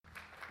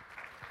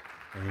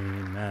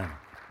Amen.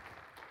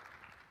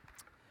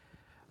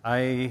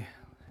 I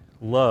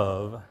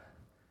love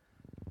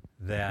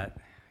that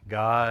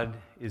God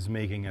is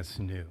making us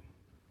new.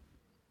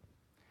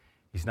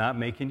 He's not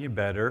making you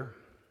better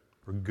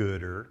or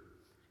gooder.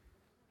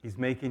 He's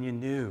making you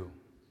new.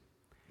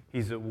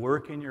 He's at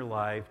work in your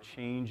life,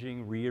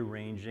 changing,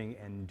 rearranging,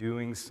 and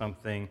doing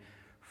something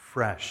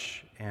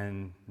fresh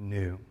and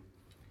new.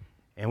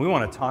 And we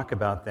want to talk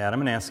about that. I'm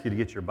going to ask you to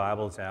get your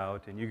Bibles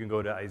out, and you can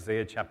go to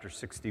Isaiah chapter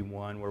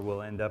 61, where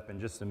we'll end up in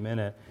just a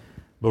minute.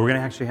 But we're going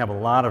to actually have a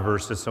lot of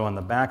verses, so on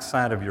the back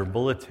side of your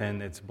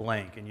bulletin, it's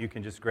blank, and you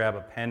can just grab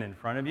a pen in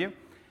front of you,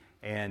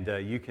 and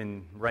you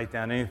can write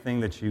down anything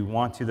that you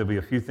want to. There'll be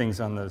a few things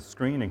on the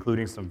screen,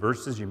 including some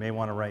verses you may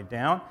want to write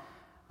down,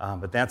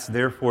 but that's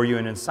there for you.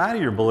 And inside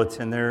of your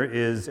bulletin, there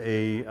is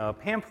a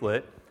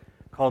pamphlet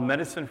called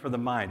Medicine for the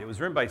Mind. It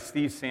was written by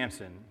Steve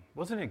Sampson.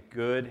 Wasn't it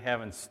good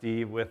having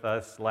Steve with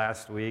us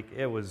last week?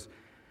 It was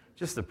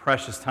just a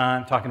precious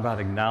time talking about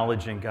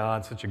acknowledging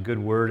God. Such a good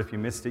word. If you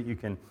missed it, you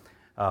can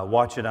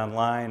watch it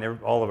online.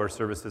 All of our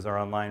services are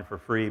online for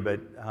free. But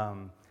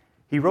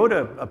he wrote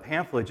a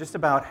pamphlet just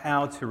about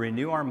how to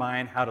renew our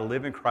mind, how to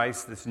live in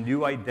Christ, this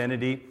new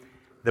identity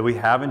that we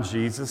have in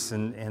Jesus.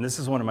 And this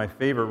is one of my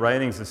favorite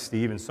writings of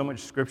Steve, and so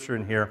much scripture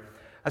in here.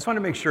 I just wanted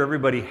to make sure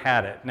everybody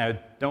had it. Now,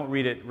 don't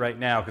read it right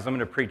now because I'm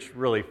going to preach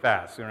really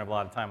fast. We don't have a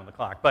lot of time on the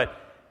clock.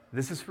 But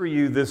this is for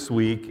you this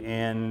week,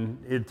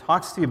 and it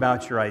talks to you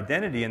about your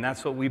identity, and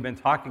that's what we've been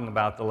talking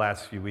about the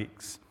last few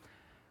weeks.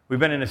 We've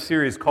been in a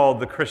series called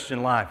The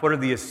Christian Life. What are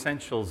the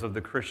essentials of the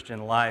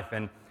Christian life?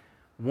 And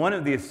one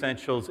of the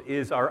essentials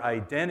is our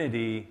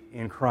identity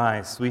in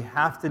Christ. We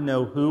have to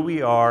know who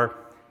we are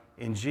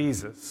in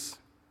Jesus.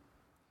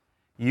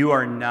 You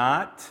are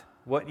not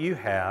what you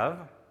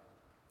have.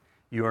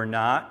 You are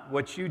not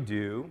what you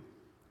do.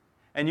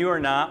 And you are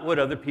not what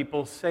other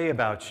people say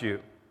about you.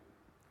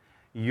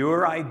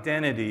 Your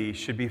identity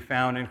should be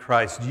found in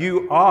Christ.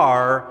 You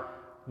are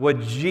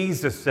what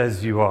Jesus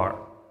says you are.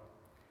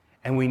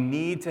 And we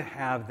need to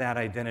have that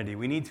identity.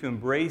 We need to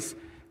embrace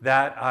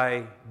that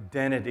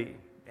identity.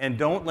 And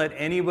don't let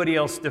anybody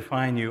else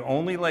define you.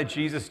 Only let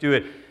Jesus do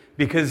it.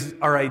 Because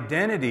our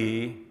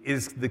identity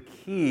is the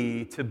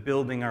key to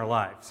building our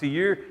life. See,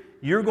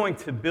 you're going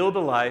to build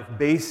a life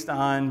based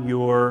on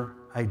your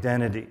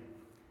identity.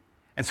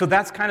 And so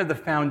that's kind of the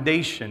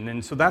foundation.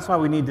 And so that's why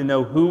we need to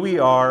know who we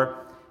are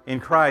in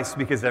Christ,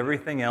 because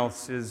everything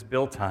else is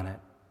built on it.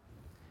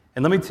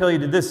 And let me tell you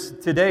this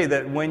today,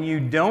 that when you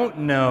don't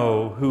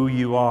know who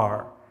you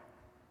are,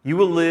 you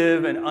will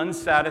live an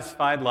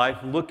unsatisfied life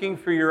looking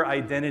for your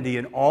identity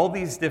in all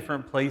these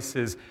different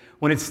places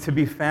when it's to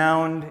be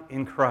found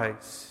in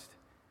Christ.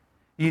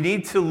 You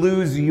need to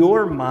lose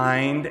your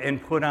mind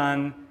and put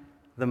on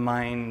the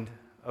mind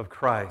of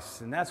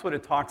Christ. And that's what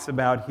it talks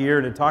about here.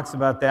 And it talks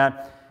about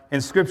that in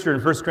Scripture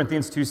in 1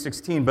 Corinthians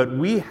 2:16. But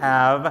we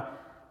have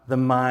the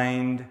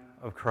mind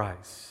of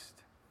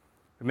Christ.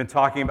 We've been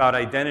talking about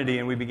identity,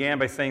 and we began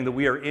by saying that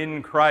we are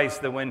in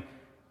Christ, that when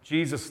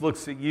Jesus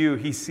looks at you,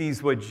 he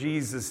sees what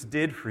Jesus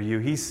did for you.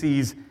 He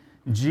sees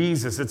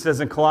Jesus. It says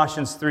in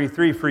Colossians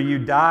 3:3, for you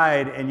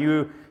died, and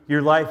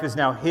your life is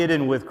now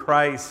hidden with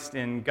Christ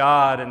in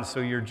God, and so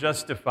you're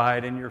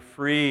justified, and you're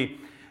free,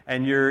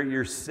 and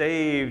you're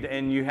saved,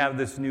 and you have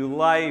this new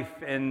life,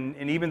 and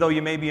even though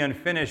you may be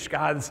unfinished,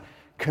 God's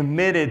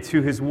committed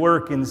to his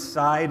work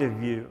inside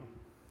of you.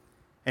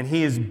 And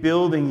he is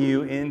building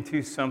you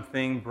into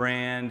something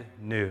brand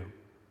new.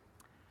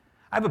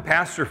 I have a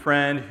pastor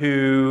friend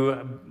who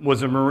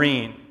was a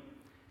Marine.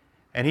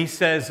 And he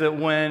says that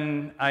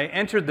when I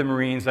entered the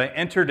Marines, I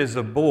entered as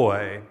a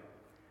boy,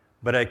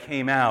 but I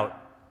came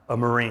out a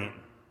Marine.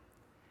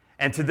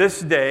 And to this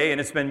day, and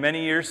it's been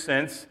many years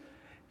since,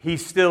 he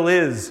still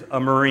is a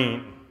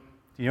Marine.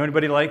 Do you know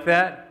anybody like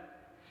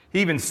that?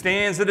 He even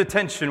stands at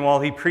attention while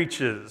he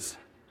preaches.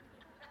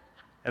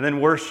 And then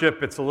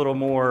worship, it's a little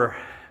more...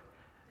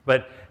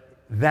 But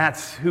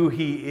that's who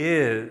he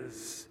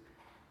is.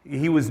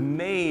 He was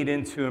made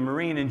into a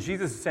Marine. And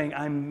Jesus is saying,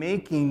 I'm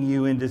making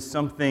you into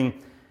something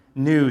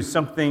new,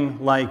 something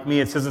like me.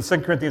 It says in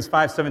 2 Corinthians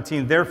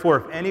 5:17, therefore,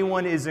 if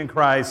anyone is in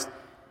Christ,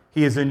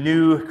 he is a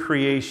new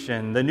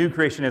creation. The new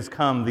creation has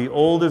come. The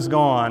old is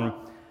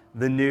gone.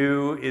 The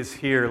new is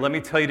here. Let me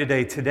tell you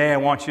today I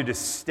want you to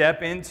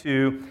step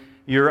into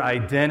your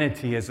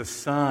identity as a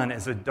son,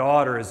 as a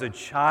daughter, as a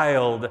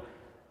child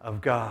of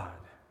God.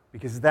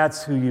 Because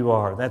that's who you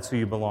are. That's who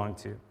you belong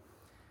to.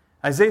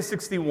 Isaiah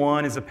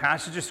 61 is a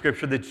passage of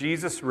Scripture that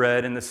Jesus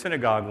read in the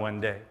synagogue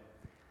one day.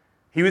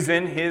 He was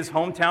in his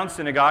hometown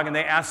synagogue, and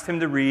they asked him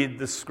to read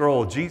the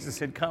scroll. Jesus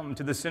had come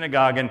to the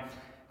synagogue, and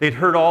they'd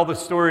heard all the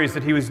stories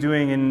that he was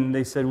doing, and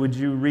they said, would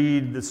you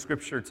read the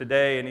Scripture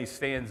today? And he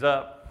stands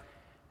up,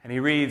 and he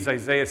reads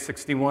Isaiah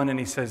 61, and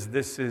he says,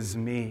 this is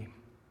me.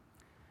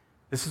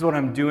 This is what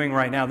I'm doing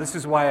right now. This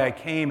is why I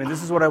came, and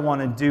this is what I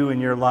want to do in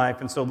your life.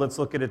 And so let's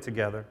look at it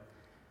together.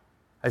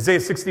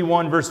 Isaiah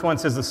 61 verse 1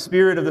 says, the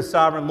Spirit of the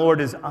Sovereign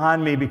Lord is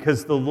on me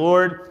because the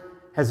Lord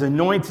has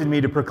anointed me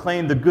to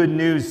proclaim the good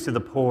news to the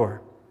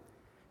poor.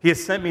 He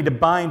has sent me to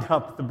bind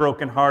up the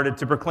brokenhearted,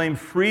 to proclaim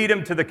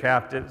freedom to the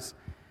captives,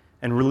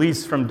 and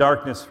release from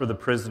darkness for the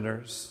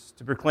prisoners,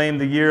 to proclaim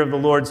the year of the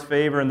Lord's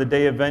favor and the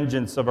day of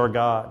vengeance of our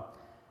God,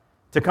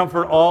 to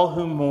comfort all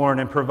who mourn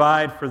and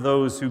provide for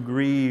those who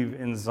grieve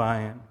in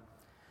Zion,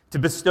 to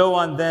bestow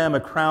on them a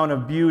crown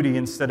of beauty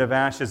instead of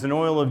ashes, an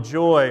oil of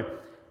joy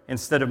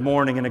instead of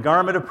mourning, and a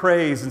garment of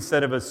praise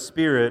instead of a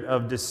spirit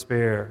of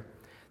despair.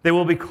 They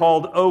will be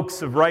called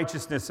oaks of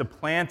righteousness, a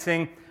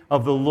planting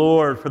of the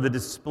Lord for the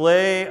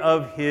display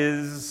of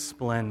His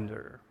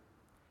splendor.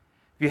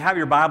 If you have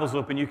your Bibles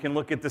open, you can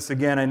look at this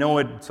again. I know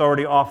it's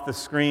already off the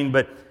screen,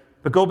 but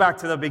go back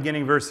to the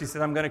beginning verse. He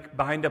said, I'm going to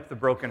bind up the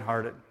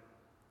brokenhearted.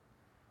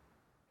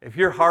 If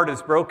your heart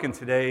is broken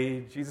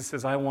today, Jesus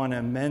says, I want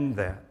to mend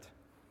that.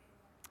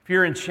 If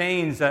you're in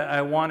chains,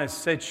 I want to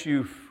set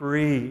you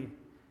free.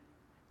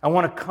 I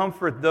want to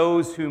comfort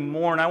those who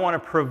mourn. I want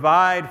to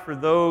provide for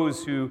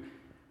those who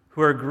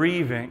are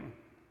grieving.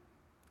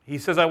 He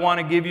says, I want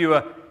to give you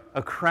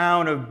a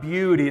crown of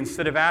beauty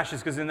instead of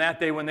ashes, because in that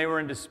day when they were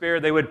in despair,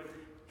 they would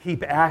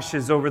heap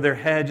ashes over their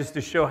head just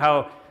to show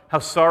how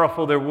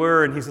sorrowful they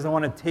were. And he says, I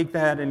want to take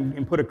that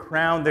and put a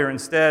crown there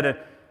instead,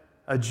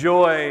 a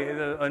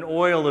joy, an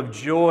oil of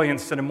joy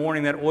instead of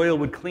mourning. That oil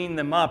would clean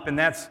them up, and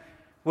that's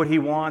what he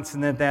wants,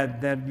 and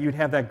that you'd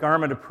have that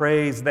garment of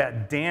praise,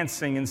 that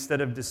dancing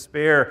instead of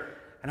despair.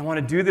 And I want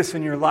to do this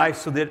in your life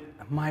so that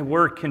my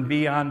work can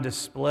be on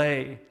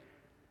display.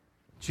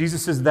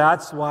 Jesus says,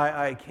 that's why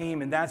I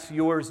came, and that's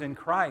yours in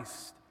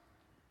Christ.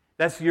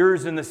 That's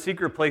yours in the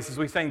secret places.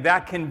 We're saying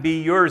that can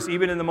be yours,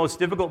 even in the most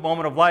difficult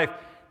moment of life.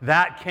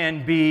 That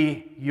can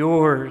be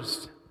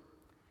yours.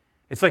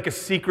 It's like a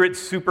secret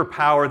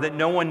superpower that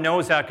no one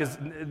knows about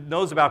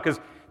because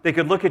they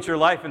could look at your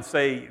life and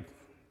say,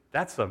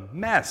 that's a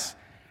mess.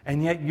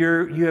 And yet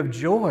you have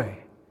joy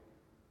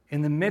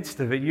in the midst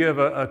of it. You have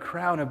a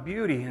crown of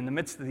beauty in the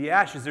midst of the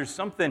ashes. There's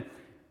something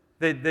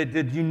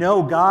that you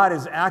know God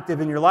is active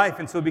in your life,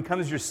 and so it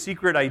becomes your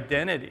secret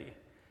identity,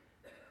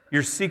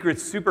 your secret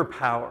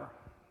superpower.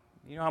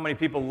 You know how many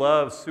people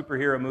love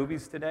superhero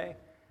movies today?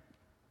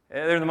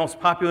 They're the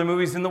most popular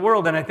movies in the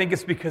world, and I think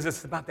it's because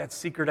it's about that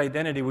secret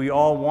identity. We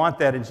all want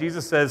that, and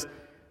Jesus says,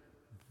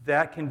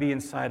 that can be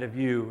inside of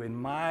you, and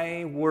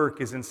my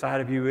work is inside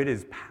of you. It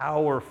is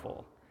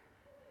powerful,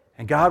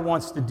 and God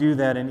wants to do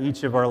that in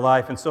each of our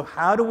life. And so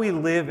how do we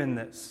live in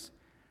this?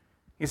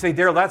 You say,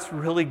 Daryl, that's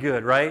really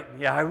good, right?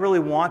 Yeah, I really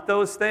want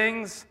those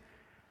things,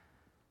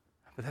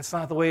 but that's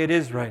not the way it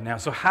is right now.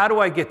 So how do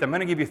I get them? I'm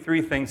going to give you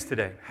 3 things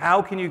today.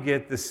 How can you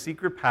get the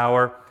secret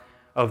power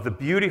of the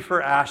beauty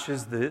for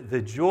ashes,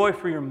 the joy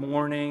for your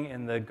mourning,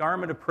 and the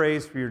garment of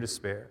praise for your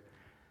despair?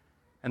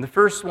 And the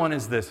first one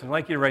is this. I'd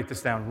like you to write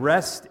this down.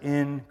 Rest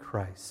in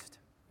Christ.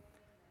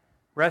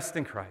 Rest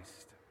in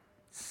Christ.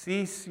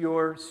 Cease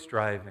your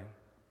striving.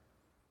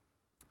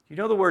 You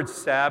know the word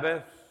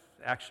Sabbath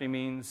actually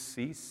means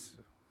cease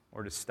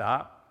or to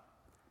stop?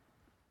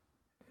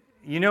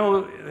 You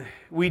know,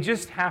 we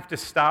just have to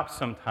stop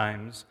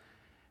sometimes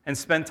and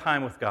spend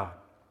time with God.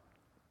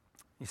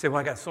 You say,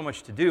 well, I got so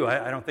much to do.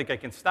 I don't think I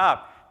can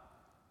stop.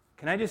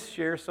 Can I just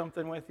share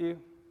something with you?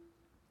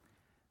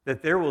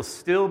 That there will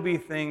still be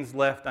things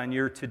left on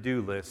your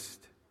to-do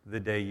list the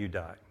day you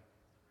die.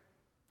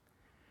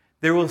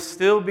 There will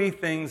still be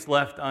things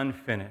left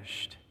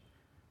unfinished.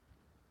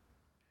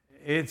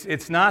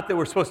 It's not that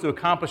we're supposed to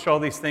accomplish all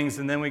these things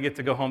and then we get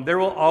to go home. There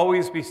will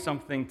always be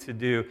something to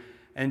do.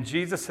 And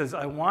Jesus says,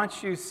 I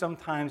want you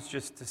sometimes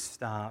just to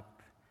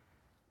stop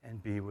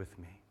and be with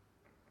me.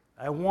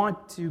 I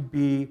want to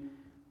be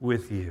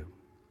with you.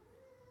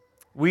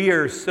 We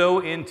are so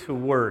into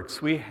works.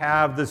 We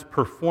have this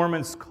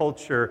performance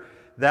culture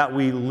that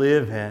we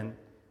live in.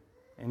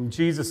 And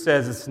Jesus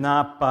says it's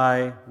not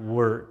by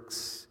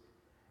works.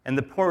 And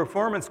the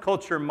performance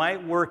culture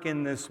might work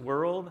in this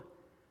world,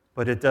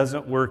 but it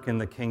doesn't work in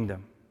the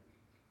kingdom.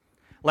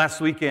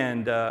 Last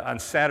weekend, on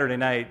Saturday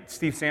night,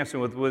 Steve Sampson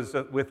was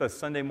with us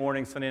Sunday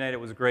morning, Sunday night. It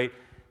was great.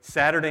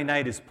 Saturday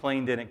night, his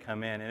plane didn't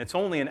come in. And it's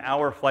only an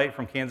hour flight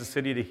from Kansas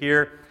City to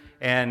here.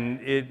 And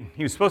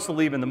he was supposed to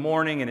leave in the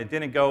morning, and it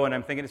didn't go. And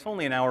I'm thinking, it's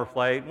only an hour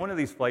flight. One of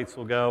these flights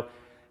will go.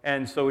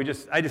 And so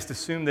I just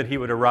assumed that he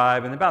would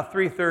arrive. And about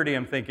 3:30,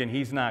 I'm thinking,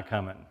 he's not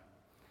coming.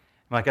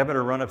 I'm like, I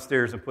better run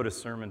upstairs and put a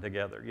sermon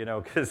together,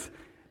 because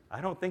I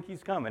don't think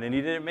he's coming. And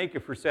he didn't make it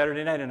for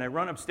Saturday night. And I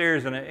run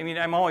upstairs, and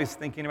I'm always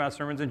thinking about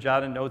sermons and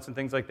jotting notes and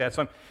things like that.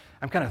 So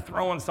I'm kind of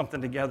throwing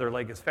something together,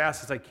 like as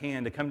fast as I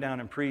can to come down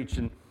and preach.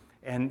 And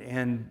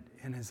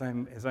as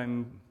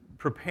I'm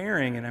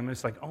preparing, and I'm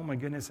just like, oh my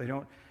goodness, I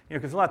don't,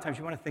 because a lot of times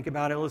you want to think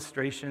about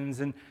illustrations,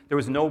 and there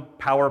was no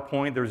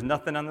PowerPoint, there was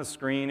nothing on the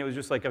screen. It was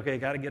just like, okay, I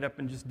got to get up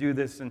and just do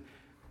this.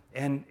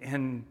 And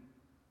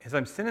as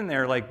I'm sitting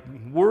there, like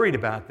worried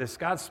about this,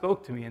 God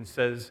spoke to me and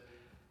says,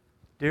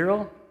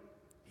 Daryl,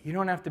 you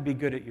don't have to be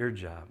good at your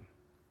job,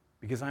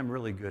 because I'm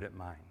really good at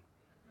mine.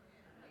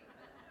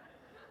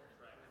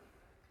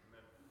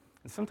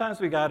 And sometimes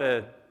we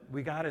gotta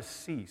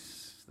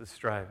cease the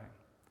striving.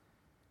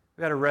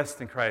 We gotta rest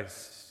in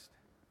Christ.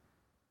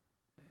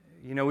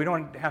 we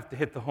don't have to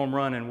hit the home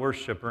run in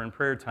worship or in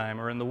prayer time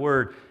or in the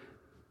Word,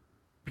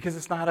 because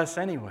it's not us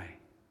anyway.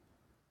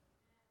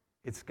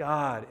 It's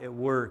God at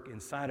work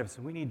inside of us,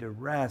 and we need to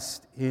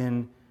rest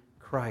in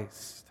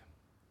Christ.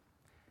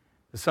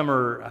 This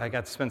summer, I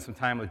got to spend some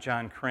time with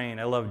John Crane.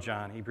 I love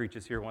John. He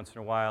preaches here once in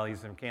a while.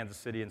 He's in Kansas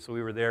City, and so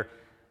we were there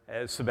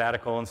as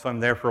sabbatical, and so I'm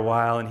there for a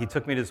while, and he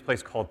took me to this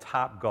place called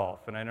Top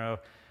Golf. And I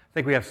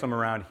think we have some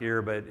around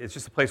here, but it's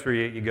just a place where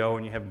you go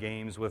and you have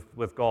games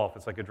with golf.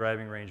 It's like a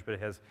driving range, but it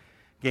has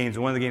games.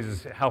 And one of the games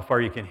is how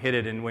far you can hit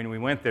it, and when we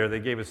went there, they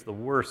gave us the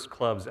worst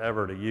clubs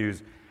ever to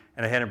use.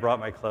 And I hadn't brought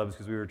my clubs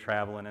because we were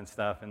traveling and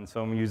stuff, and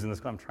so I'm using this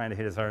club. I'm trying to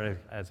hit as hard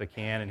as I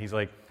can, and he's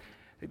like,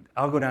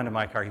 I'll go down to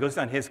my car. He goes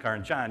down his car,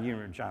 and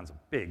John, John's a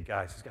big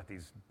guy, so he's got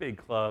these big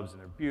clubs, and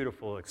they're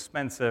beautiful,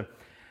 expensive.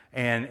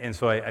 And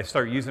so I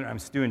start using it. I'm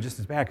doing just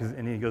as bad.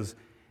 And he goes,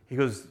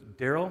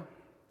 Daryl,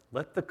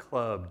 let the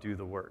club do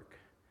the work.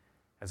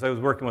 As I was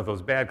working with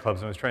those bad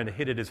clubs, I was trying to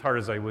hit it as hard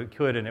as I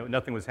could, and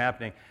nothing was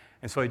happening.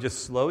 And so I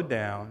just slowed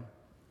down,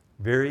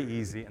 very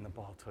easy, and the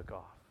ball took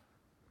off.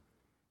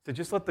 So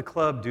just let the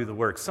club do the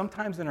work.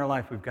 Sometimes in our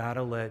life, we've got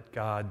to let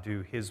God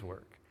do His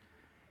work.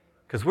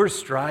 Because we're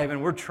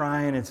striving, we're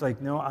trying. It's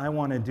like, no, I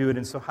want to do it.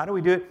 And so how do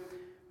we do it?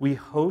 We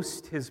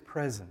host His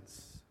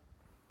presence.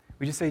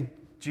 We just say,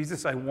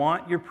 Jesus, I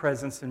want your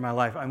presence in my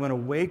life. I'm going to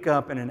wake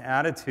up in an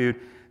attitude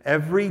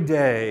every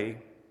day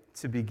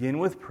to begin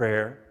with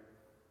prayer,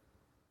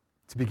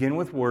 to begin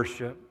with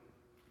worship,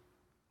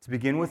 to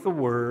begin with the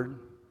Word.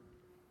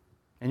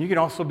 And you can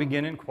also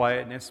begin in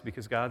quietness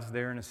because God's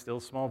there in a still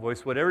small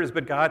voice, whatever it is.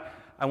 But God,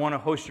 I want to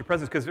host your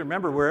presence, because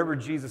remember, wherever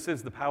Jesus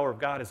is, the power of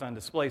God is on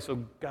display. So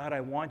God,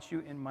 I want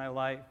you in my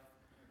life.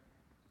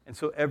 And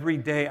so every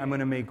day I'm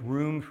going to make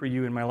room for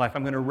you in my life.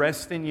 I'm going to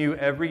rest in you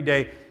every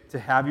day to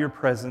have your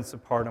presence a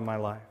part of my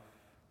life.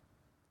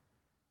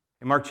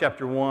 In Mark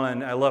chapter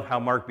 1, I love how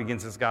Mark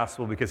begins his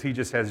gospel because he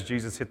just has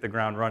Jesus hit the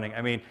ground running.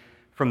 I mean,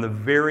 from the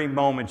very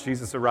moment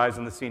Jesus arrives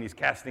on the scene, he's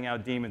casting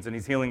out demons and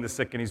he's healing the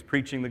sick and he's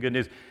preaching the good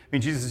news. I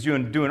mean, Jesus is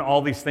doing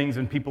all these things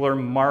and people are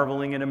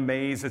marveling and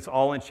amazed. It's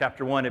all in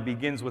chapter 1. It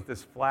begins with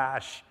this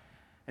flash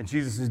and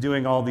Jesus is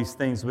doing all these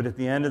things. But at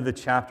the end of the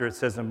chapter, it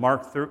says in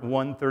Mark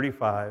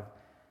 1:35,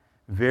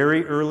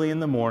 very early in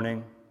the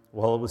morning,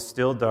 while it was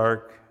still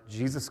dark,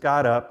 Jesus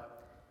got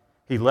up.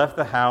 He left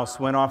the house,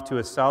 went off to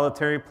a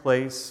solitary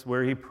place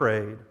where he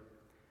prayed.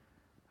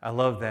 I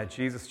love that.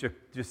 Jesus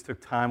just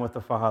took time with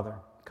the Father.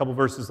 A couple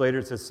verses later,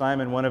 it says,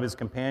 Simon, one of his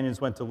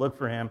companions, went to look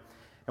for him.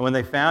 And when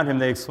they found him,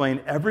 they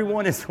exclaimed,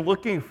 everyone is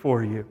looking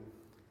for you.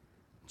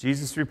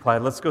 Jesus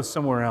replied, let's go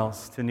somewhere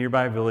else to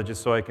nearby villages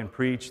so I can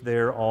preach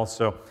there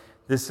also.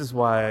 This is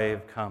why I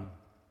have come.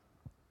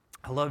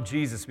 I love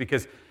Jesus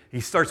because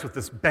he starts with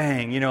this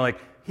bang, like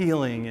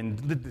healing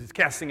and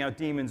casting out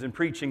demons and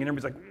preaching. And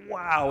everybody's like,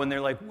 wow. And they're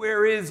like,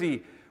 where is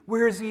he?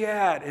 Where is he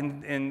at?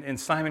 And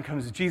Simon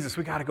comes to Jesus.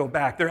 We got to go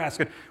back. They're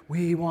asking,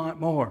 we want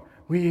more.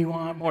 We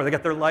want more. They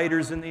got their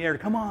lighters in the air.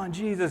 Come on,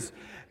 Jesus.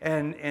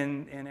 And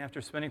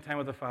after spending time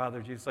with the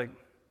Father, Jesus is like,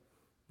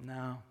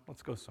 no,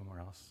 let's go somewhere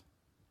else.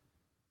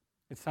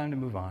 It's time to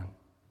move on.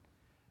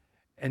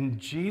 And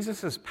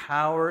Jesus'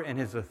 power and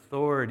his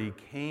authority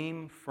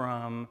came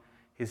from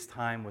his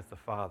time with the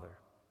Father.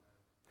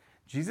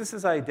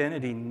 Jesus'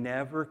 identity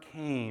never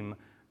came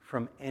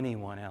from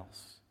anyone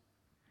else.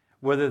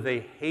 Whether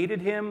they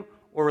hated him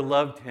or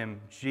loved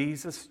him,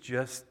 Jesus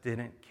just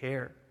didn't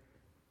care.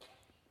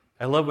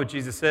 I love what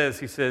Jesus says.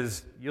 He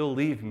says, you'll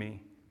leave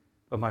me,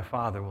 but my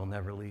Father will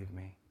never leave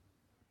me.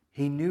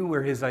 He knew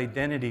where his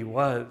identity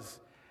was.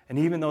 And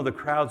even though the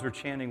crowds were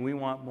chanting, we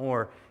want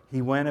more,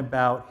 he went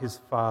about his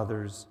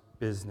Father's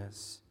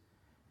business.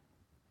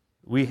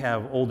 We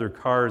have older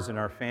cars in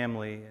our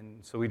family,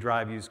 and so we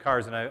drive used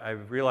cars, and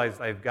I've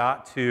realized I've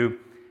got to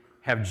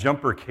have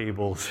jumper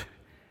cables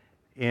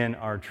in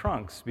our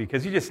trunks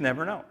because you just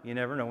never know. You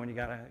never know when you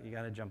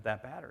gotta jump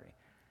that battery.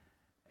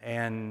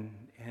 And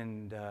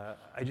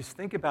I just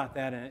think about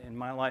that in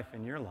my life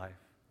and your life.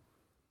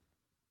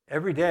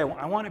 Every day,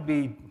 I want to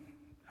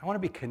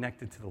be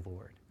connected to the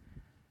Lord.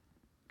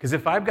 Because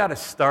if I've got to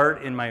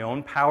start in my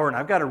own power and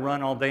I've got to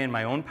run all day in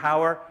my own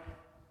power,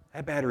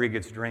 that battery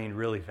gets drained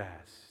really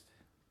fast.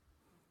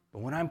 But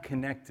when I'm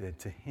connected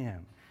to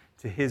Him,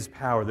 to His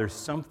power, there's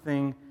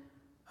something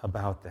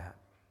about that.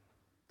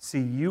 See,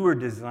 you were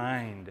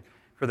designed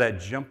for that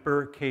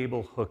jumper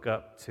cable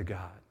hookup to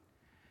God.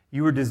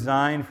 You were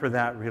designed for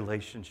that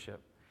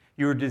relationship.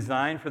 You were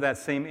designed for that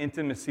same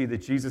intimacy that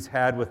Jesus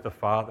had with the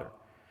Father.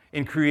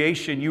 In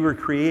creation, you were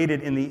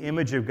created in the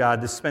image of God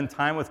to spend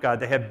time with God,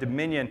 to have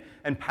dominion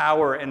and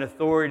power and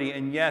authority.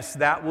 And yes,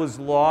 that was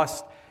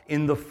lost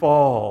in the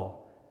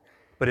fall,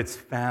 but it's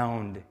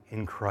found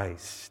in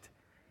Christ.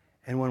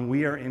 And when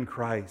we are in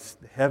Christ,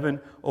 heaven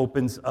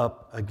opens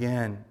up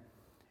again.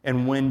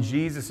 And when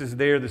Jesus is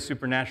there, the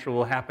supernatural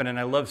will happen. And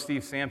I love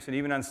Steve Sampson,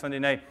 even on Sunday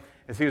night,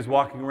 as he was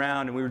walking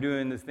around and we were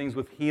doing these things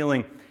with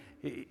healing.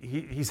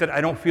 He said,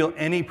 I don't feel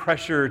any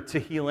pressure to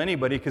heal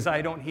anybody because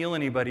I don't heal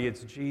anybody.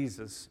 It's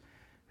Jesus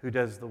who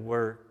does the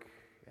work.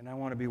 And I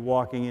want to be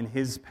walking in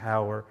His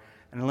power,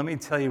 And let me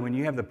tell you, when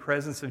you have the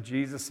presence of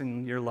Jesus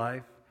in your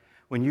life,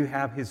 when you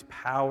have his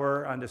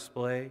power on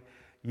display,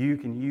 you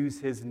can use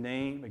his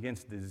name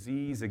against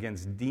disease,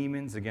 against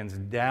demons,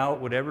 against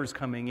doubt, whatever's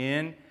coming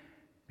in,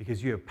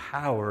 because you have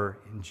power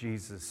in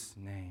Jesus'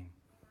 name.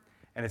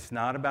 And it's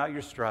not about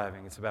your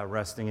striving, it's about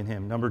resting in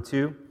him. Number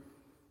 2,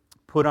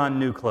 put on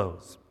new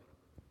clothes.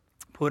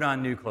 Put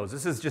on new clothes.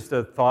 This is just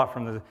a thought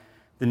from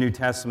the New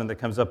Testament that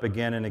comes up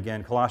again and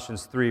again.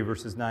 Colossians 3,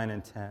 verses 9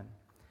 and 10.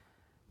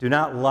 Do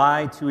not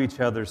lie to each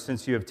other,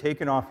 since you have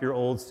taken off your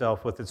old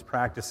self with its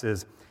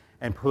practices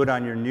and put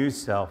on your new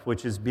self,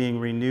 which is being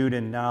renewed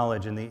in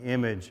knowledge in the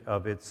image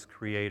of its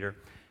creator.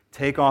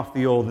 Take off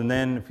the old. And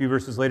then a few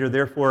verses later,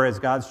 therefore, as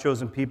God's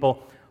chosen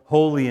people,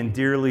 holy and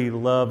dearly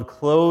loved,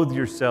 clothe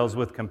yourselves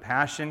with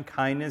compassion,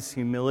 kindness,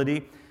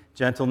 humility,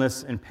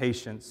 gentleness, and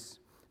patience.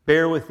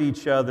 Bear with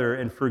each other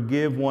and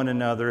forgive one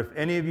another. If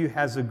any of you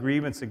has a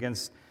grievance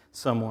against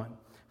someone,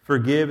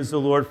 forgive as the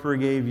Lord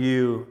forgave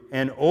you.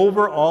 And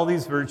over all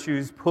these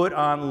virtues, put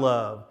on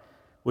love,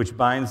 which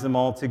binds them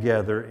all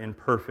together in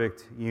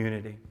perfect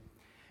unity.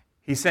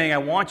 He's saying, I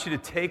want you to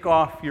take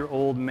off your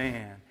old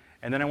man,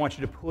 and then I want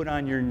you to put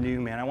on your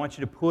new man. I want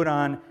you to put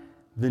on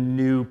the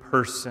new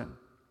person.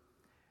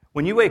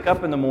 When you wake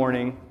up in the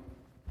morning,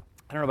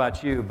 I don't know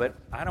about you, but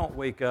I don't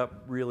wake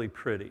up really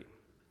pretty.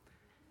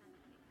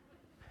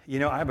 You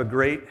know, I have a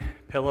great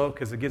pillow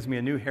because it gives me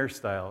a new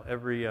hairstyle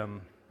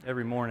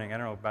every morning. I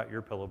don't know about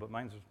your pillow, but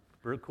mine's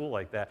real cool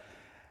like that.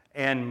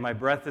 And my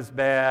breath is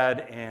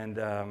bad, and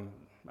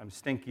I'm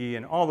stinky,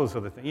 and all those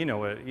other things. You know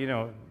what?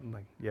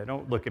 Like, yeah,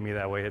 don't look at me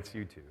that way. It's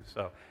you too.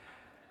 So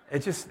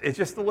it's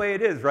just the way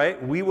it is,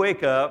 right? We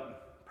wake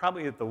up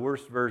probably at the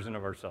worst version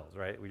of ourselves,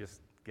 right? We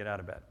just get out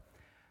of bed.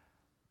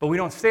 But we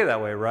don't stay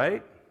that way,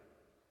 right?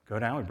 Go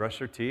down, we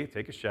brush our teeth,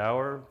 take a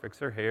shower,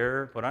 fix our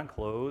hair, put on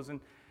clothes, and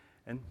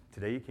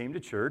today you came to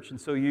church, and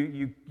so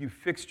you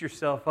fixed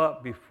yourself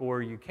up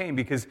before you came,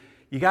 because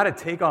you got to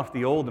take off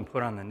the old and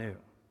put on the new.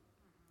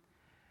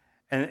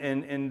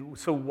 And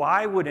so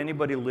why would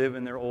anybody live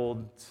in their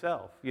old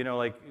self? You know,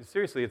 like,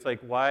 seriously, it's like,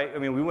 why? I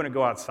mean, we wouldn't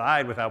go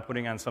outside without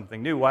putting on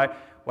something new. Why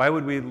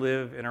would we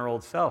live in our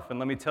old self? And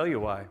let me tell you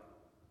why.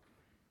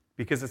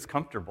 Because it's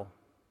comfortable.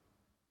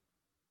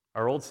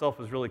 Our old self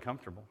is really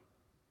comfortable.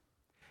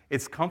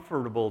 It's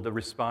comfortable to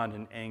respond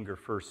in anger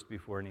first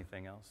before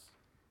anything else.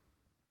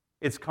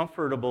 It's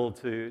comfortable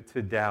to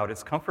doubt.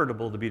 It's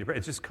comfortable to be depressed.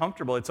 It's just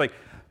comfortable. It's like,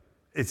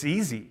 it's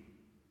easy.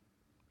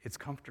 It's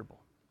comfortable.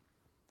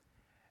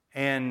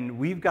 And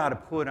we've got to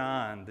put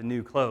on the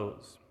new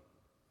clothes.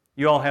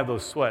 You all have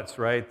those sweats,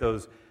 right?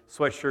 Those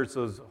sweatshirts,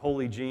 those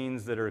holy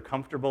jeans that are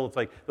comfortable. It's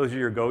like, those are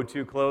your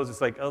go-to clothes.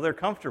 It's like, oh, they're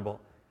comfortable.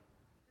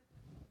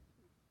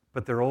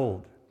 But they're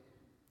old.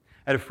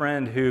 I had a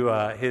friend who,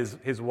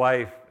 his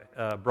wife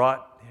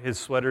brought his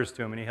sweaters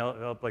to him, and he held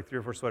up like 3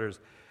 or 4 sweaters.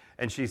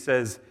 And she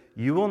says,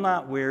 you will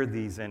not wear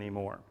these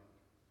anymore.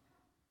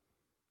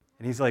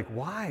 And he's like,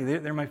 why?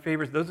 They're my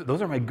favorite.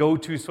 Those are my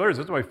go-to sweaters.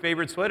 Those are my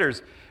favorite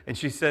sweaters. And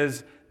she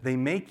says, they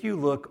make you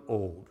look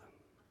old.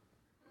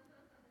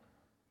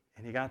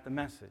 And he got the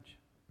message.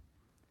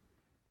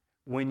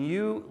 When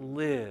you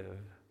live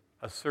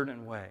a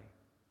certain way,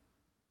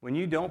 when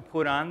you don't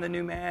put on the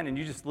new man and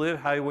you just live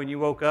how when you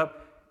woke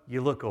up,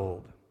 you look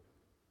old.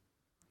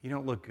 You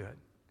don't look good.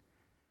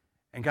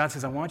 And God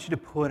says, I want you to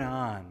put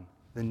on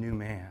the new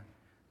man,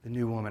 the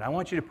new woman. I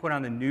want you to put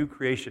on the new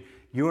creation.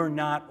 You're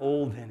not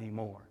old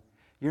anymore.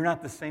 You're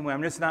not the same way.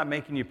 I'm just not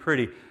making you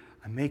pretty.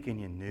 I'm making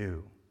you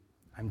new.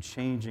 I'm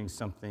changing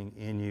something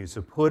in you.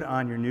 So put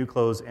on your new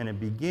clothes, and it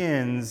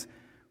begins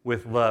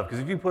with love. Because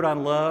if you put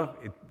on love,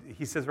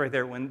 he says right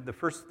there, when the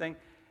first thing,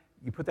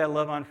 you put that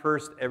love on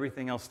first,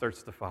 everything else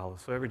starts to follow.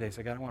 So every day,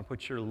 say, God, I want to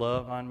put your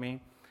love on me.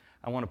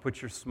 I want to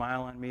put your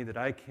smile on me, that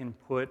I can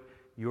put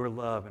your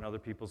love in other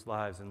people's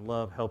lives. And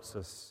love helps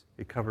us.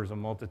 It covers a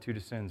multitude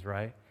of sins,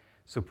 right?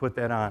 So put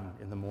that on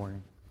in the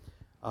morning.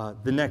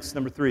 The next,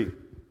 number 3,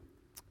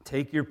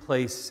 take your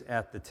place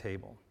at the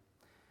table.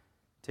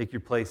 Take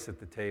your place at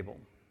the table.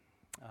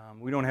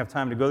 We don't have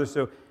time to go there,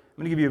 so I'm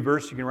going to give you a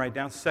verse you can write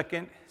down.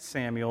 2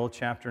 Samuel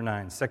chapter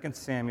 9. 2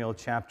 Samuel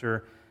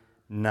chapter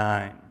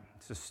 9.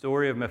 It's the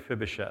story of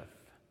Mephibosheth.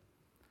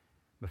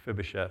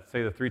 Mephibosheth.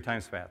 Say the 3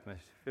 times fast.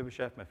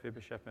 Mephibosheth,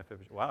 Mephibosheth,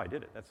 Mephibosheth. Wow, I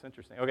did it. That's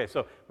interesting. Okay,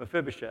 so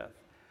Mephibosheth.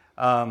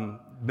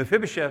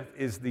 Mephibosheth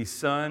is the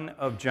son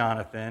of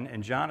Jonathan,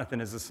 and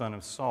Jonathan is the son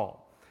of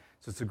Saul.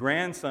 So it's the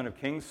grandson of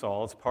King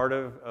Saul. It's part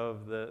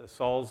of the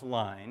Saul's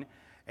line.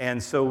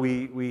 And so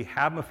we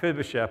have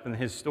Mephibosheth in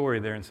his story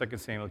there in 2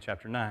 Samuel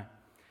chapter 9.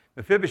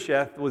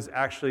 Mephibosheth was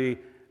actually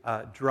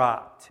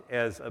dropped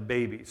as a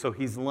baby. So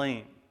he's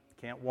lame,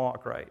 can't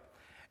walk right.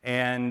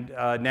 And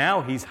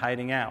now he's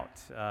hiding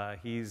out.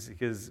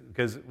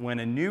 Because when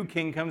a new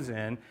king comes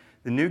in,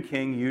 the new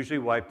king usually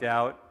wiped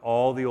out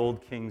all the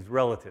old king's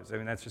relatives. I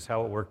mean, that's just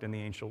how it worked in the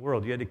ancient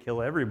world. You had to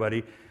kill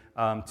everybody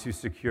to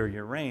secure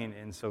your reign.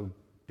 And so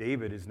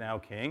David is now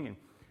king, and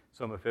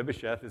so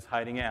Mephibosheth is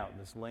hiding out,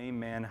 this lame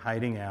man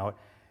hiding out.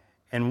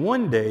 And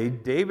one day,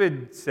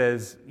 David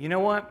says, you know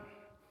what?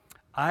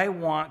 I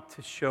want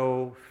to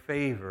show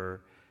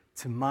favor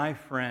to my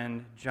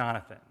friend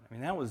Jonathan. I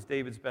mean, that was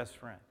David's best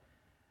friend.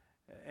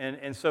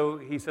 And so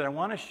he said, I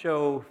want to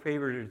show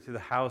favor to the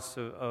house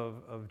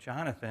of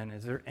Jonathan.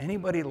 Is there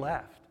anybody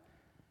left?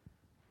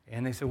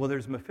 And they said, well,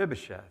 there's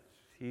Mephibosheth.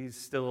 He's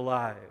still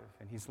alive,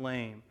 and he's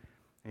lame,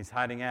 and he's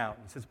hiding out.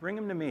 He says, bring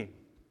him to me.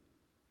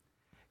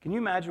 Can you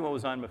imagine what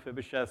was on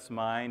Mephibosheth's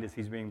mind as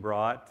he's being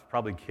brought,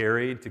 probably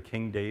carried to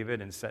King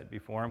David and set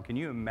before him? Can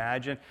you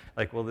imagine,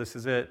 like, well, this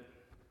is it.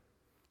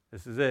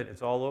 This is it.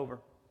 It's all over.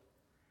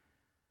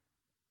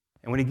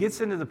 And when he gets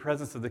into the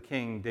presence of the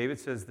king, David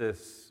says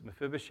this,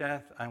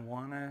 Mephibosheth, I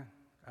want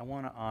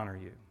to honor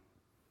you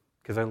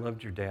because I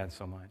loved your dad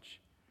so much.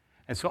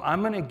 And so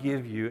I'm going to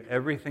give you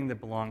everything that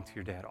belonged to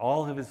your dad,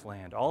 all of his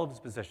land, all of his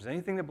possessions,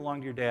 anything that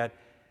belonged to your dad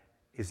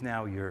is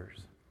now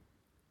yours.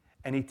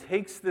 And he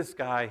takes this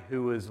guy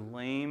who is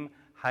lame,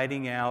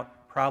 hiding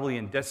out, probably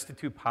in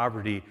destitute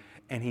poverty,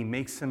 and he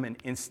makes him an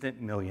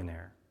instant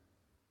millionaire.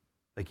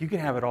 Like, you can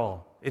have it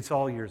all. It's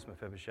all yours,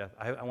 Mephibosheth.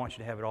 I want you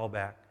to have it all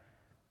back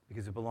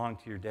because it belonged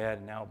to your dad,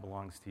 and now it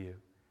belongs to you.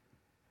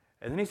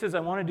 And then he says, I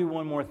want to do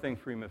one more thing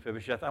for you,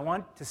 Mephibosheth. I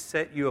want to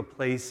set you a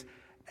place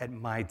at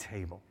my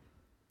table.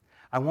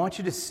 I want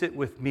you to sit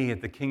with me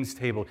at the king's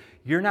table.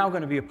 You're now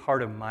going to be a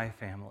part of my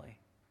family.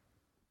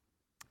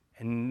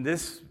 And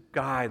this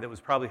guy that was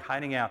probably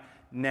hiding out,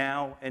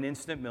 now an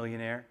instant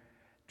millionaire,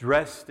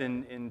 dressed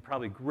in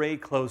probably gray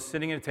clothes,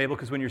 sitting at a table,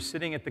 because when you're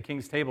sitting at the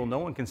king's table, no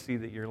one can see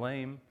that you're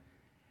lame.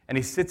 And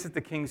he sits at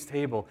the king's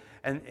table,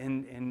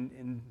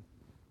 and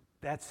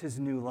that's his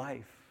new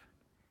life.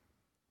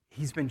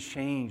 He's been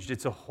changed.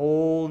 It's a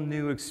whole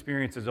new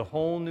experience. It's a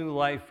whole new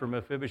life for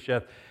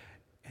Mephibosheth.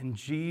 And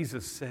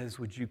Jesus says,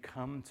 would you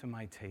come to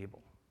my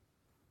table?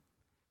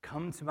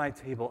 Come to my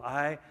table.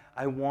 I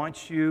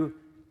want you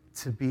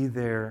to be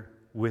there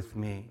with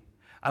me.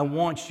 I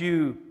want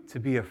you to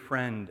be a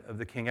friend of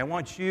the king. I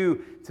want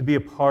you to be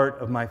a part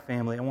of my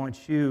family. I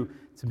want you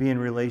to be in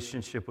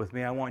relationship with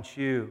me. I want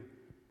you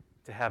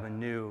to have a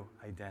new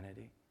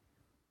identity.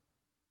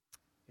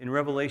 In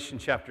Revelation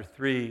chapter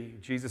 3,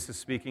 Jesus is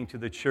speaking to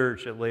the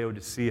church at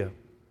Laodicea.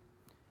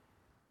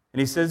 And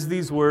he says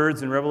these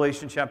words in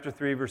Revelation chapter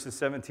 3, verses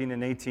 17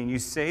 and 18. You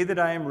say that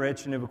I am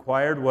rich and have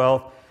acquired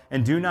wealth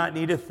and do not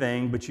need a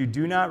thing, but you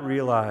do not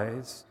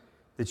realize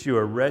that you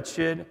are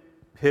wretched,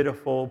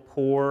 pitiful,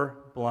 poor,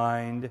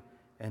 blind,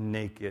 and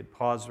naked.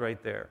 Pause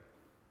right there.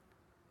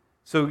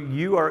 So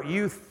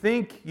you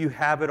think you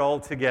have it all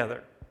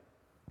together.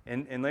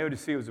 And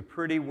Laodicea was a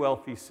pretty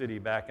wealthy city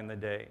back in the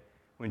day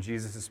when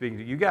Jesus is speaking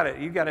to you. You got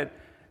it.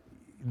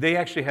 They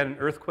actually had an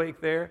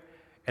earthquake there,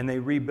 and they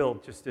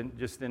rebuilt just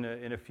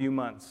in a few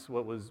months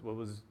what was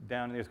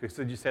down in the earthquake.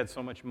 So they just had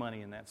so much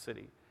money in that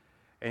city.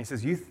 And he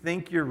says, you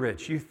think you're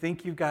rich. You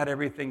think you've got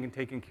everything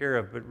taken care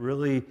of, but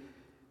really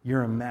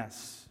you're a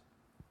mess.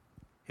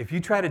 If you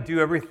try to do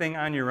everything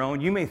on your own,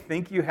 you may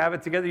think you have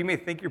it together. You may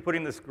think you're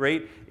putting this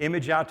great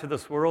image out to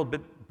this world,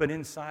 but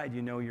inside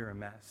you know you're a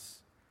mess.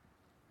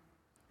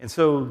 And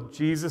so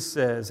Jesus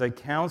says, I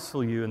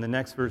counsel you, in the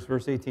next verse,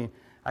 verse 18,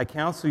 I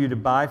counsel you to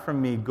buy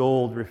from me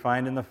gold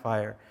refined in the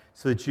fire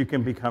so that you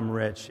can become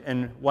rich,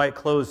 and white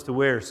clothes to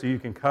wear so you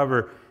can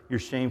cover your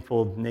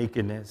shameful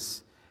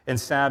nakedness, and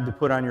salve to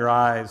put on your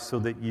eyes so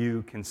that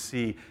you can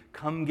see.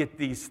 Come get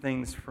these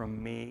things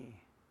from me.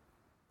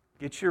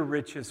 Get your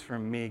riches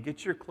from me.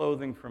 Get your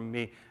clothing from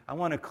me. I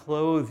want to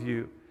clothe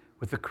you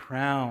with a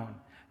crown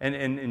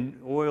and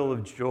oil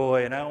of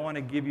joy, and I want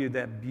to give you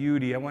that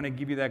beauty. I want to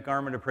give you that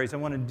garment of praise. I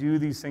want to do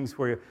these things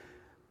for you.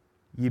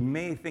 You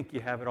may think you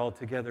have it all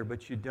together,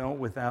 but you don't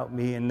without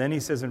me. And then he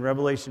says in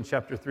Revelation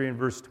chapter 3 and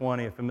verse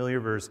 20, a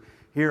familiar verse,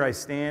 here I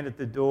stand at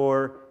the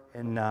door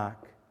and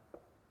knock.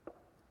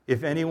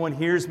 If anyone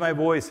hears my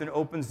voice and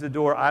opens the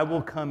door, I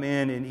will come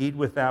in and eat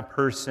with that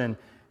person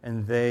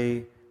and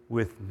they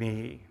with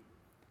me.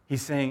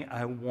 He's saying,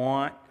 I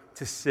want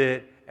to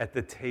sit at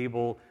the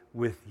table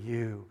with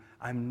you.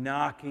 I'm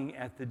knocking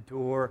at the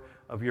door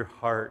of your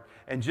heart.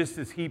 And just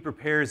as he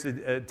prepares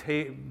a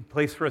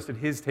place for us at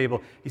his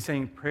table, he's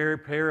saying,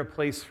 prepare a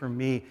place for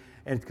me.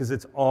 And because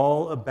it's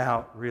all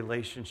about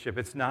relationship.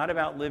 It's not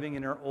about living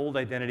in our old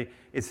identity.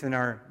 It's in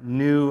our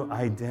new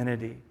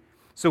identity.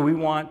 So we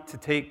want to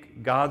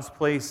take God's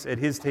place at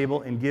his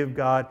table and give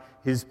God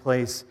his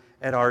place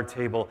at our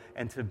table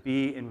and to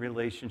be in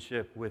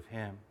relationship with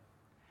him.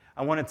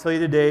 I want to tell you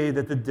today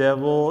that the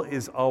devil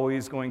is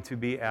always going to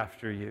be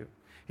after you.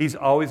 He's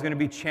always going to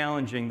be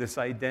challenging this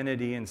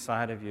identity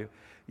inside of you.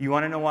 You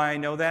want to know why I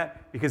know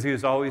that? Because he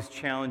was always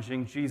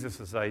challenging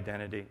Jesus'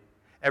 identity.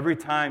 Every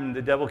time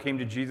the devil came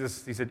to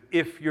Jesus, he said,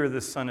 if you're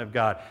the Son of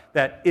God.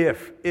 That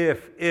if,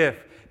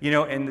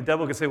 and the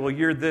devil could say, well,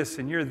 you're this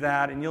and you're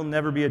that, and you'll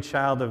never be a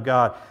child of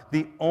God.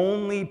 The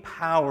only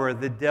power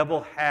the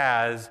devil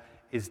has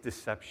is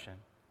deception,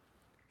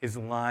 is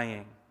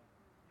lying.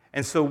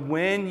 And so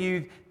when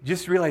you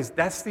just realize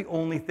that's the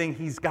only thing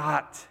he's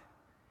got.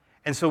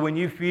 And so when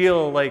you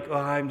feel like, oh,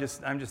 I'm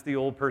just the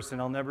old person,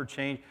 I'll never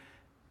change,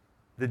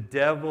 The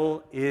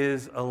devil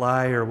is a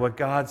liar. What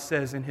God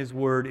says in His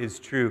Word is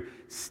true.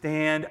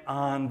 Stand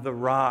on the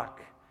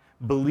rock.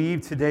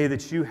 Believe today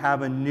that you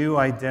have a new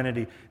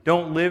identity.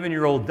 Don't live in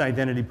your old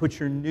identity. Put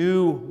your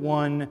new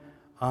one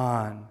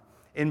on.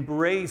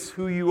 Embrace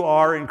who you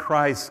are in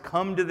Christ.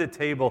 Come to the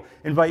table.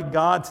 Invite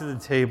God to the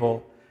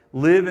table.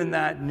 Live in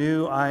that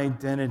new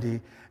identity.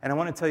 And I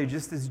want to tell you,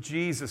 just as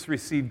Jesus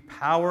received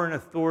power and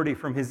authority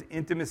from His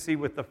intimacy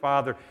with the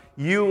Father,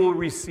 you will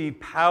receive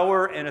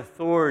power and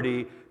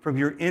authority from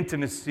your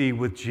intimacy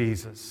with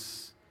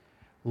Jesus.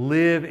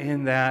 Live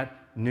in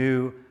that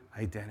new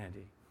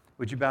identity.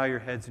 Would you bow your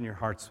heads and your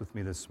hearts with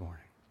me this morning?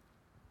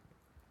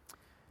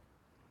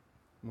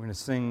 We're going to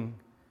sing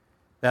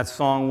that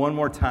song one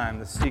more time,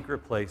 The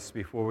Secret Place,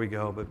 before we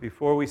go. But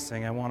before we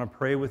sing, I want to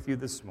pray with you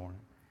this morning.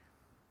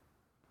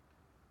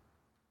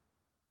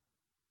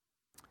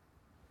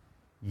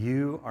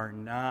 You are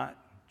not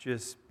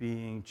just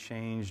being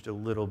changed a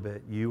little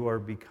bit. You are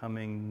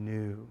becoming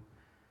new.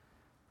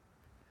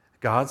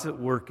 God's at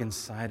work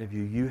inside of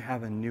you. You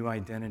have a new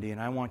identity, and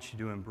I want you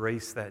to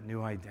embrace that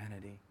new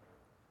identity.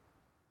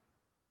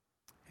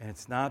 And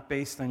it's not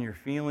based on your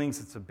feelings.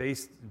 It's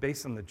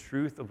based on the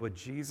truth of what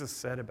Jesus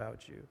said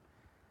about you.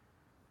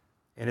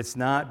 And it's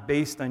not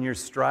based on your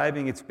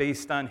striving. It's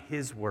based on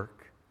His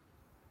work.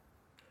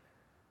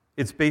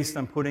 It's based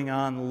on putting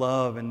on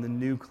love and the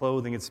new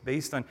clothing. It's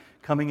based on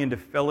coming into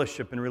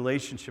fellowship and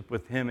relationship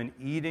with Him and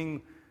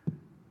eating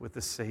with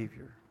the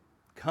Savior.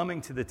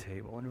 Coming to the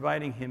table,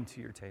 inviting Him to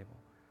your table.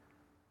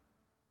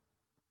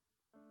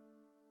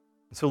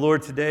 And so,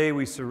 Lord, today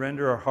we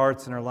surrender our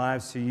hearts and our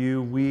lives to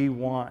You. We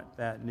want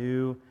that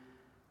new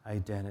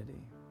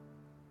identity.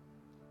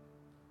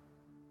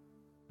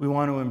 We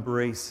want to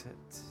embrace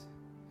it.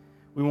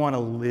 We want to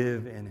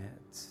live in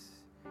it.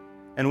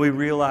 And we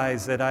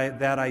realize that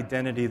that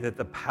identity, that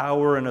the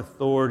power and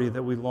authority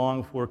that we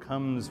long for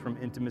comes from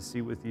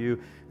intimacy with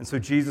You. And so,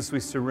 Jesus,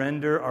 we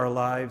surrender our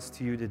lives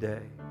to You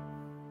today.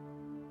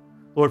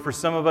 Lord, for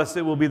some of us,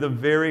 it will be the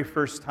very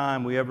first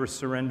time we ever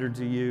surrendered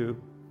to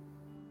You.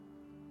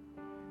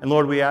 And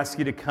Lord, we ask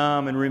You to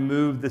come and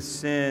remove the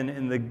sin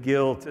and the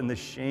guilt and the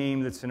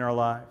shame that's in our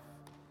life.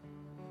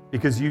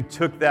 Because You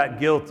took that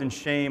guilt and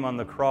shame on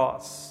the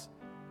cross.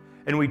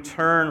 And we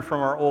turn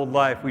from our old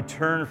life, we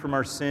turn from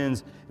our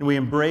sins, and we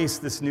embrace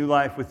this new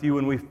life with You,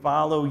 and we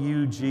follow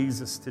You,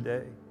 Jesus,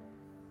 today.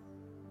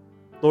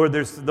 Lord,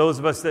 there's those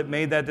of us that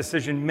made that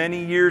decision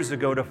many years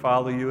ago to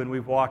follow You, and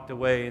we've walked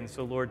away, and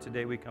so, Lord,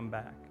 today we come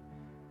back.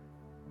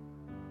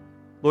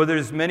 Lord,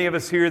 there's many of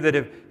us here that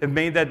have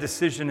made that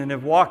decision and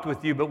have walked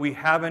with You, but we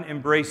haven't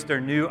embraced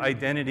our new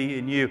identity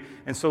in You.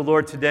 And so,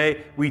 Lord,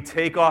 today we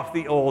take off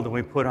the old and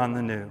we put on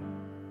the new.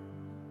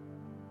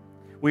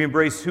 We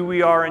embrace who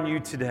we are in You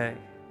today.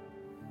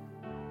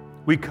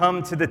 We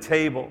come to the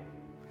table.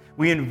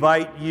 We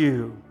invite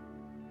You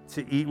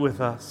to eat with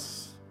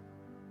us.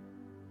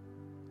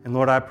 And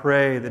Lord, I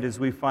pray that as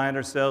we find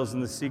ourselves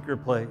in the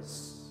secret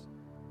place,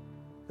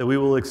 that we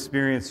will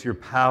experience Your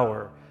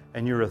power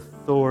and Your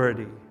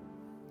authority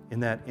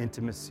in that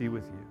intimacy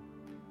with You.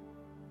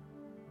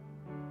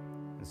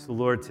 And so,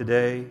 Lord,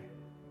 today,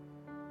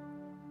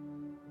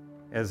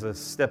 as a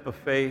step of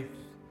faith,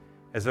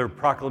 as a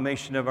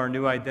proclamation of our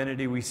new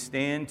identity, we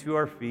stand to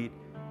our feet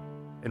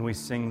and we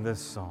sing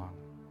this song.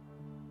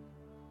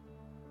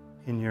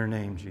 In Your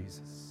name,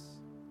 Jesus.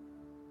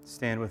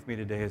 Stand with me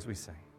today as we sing.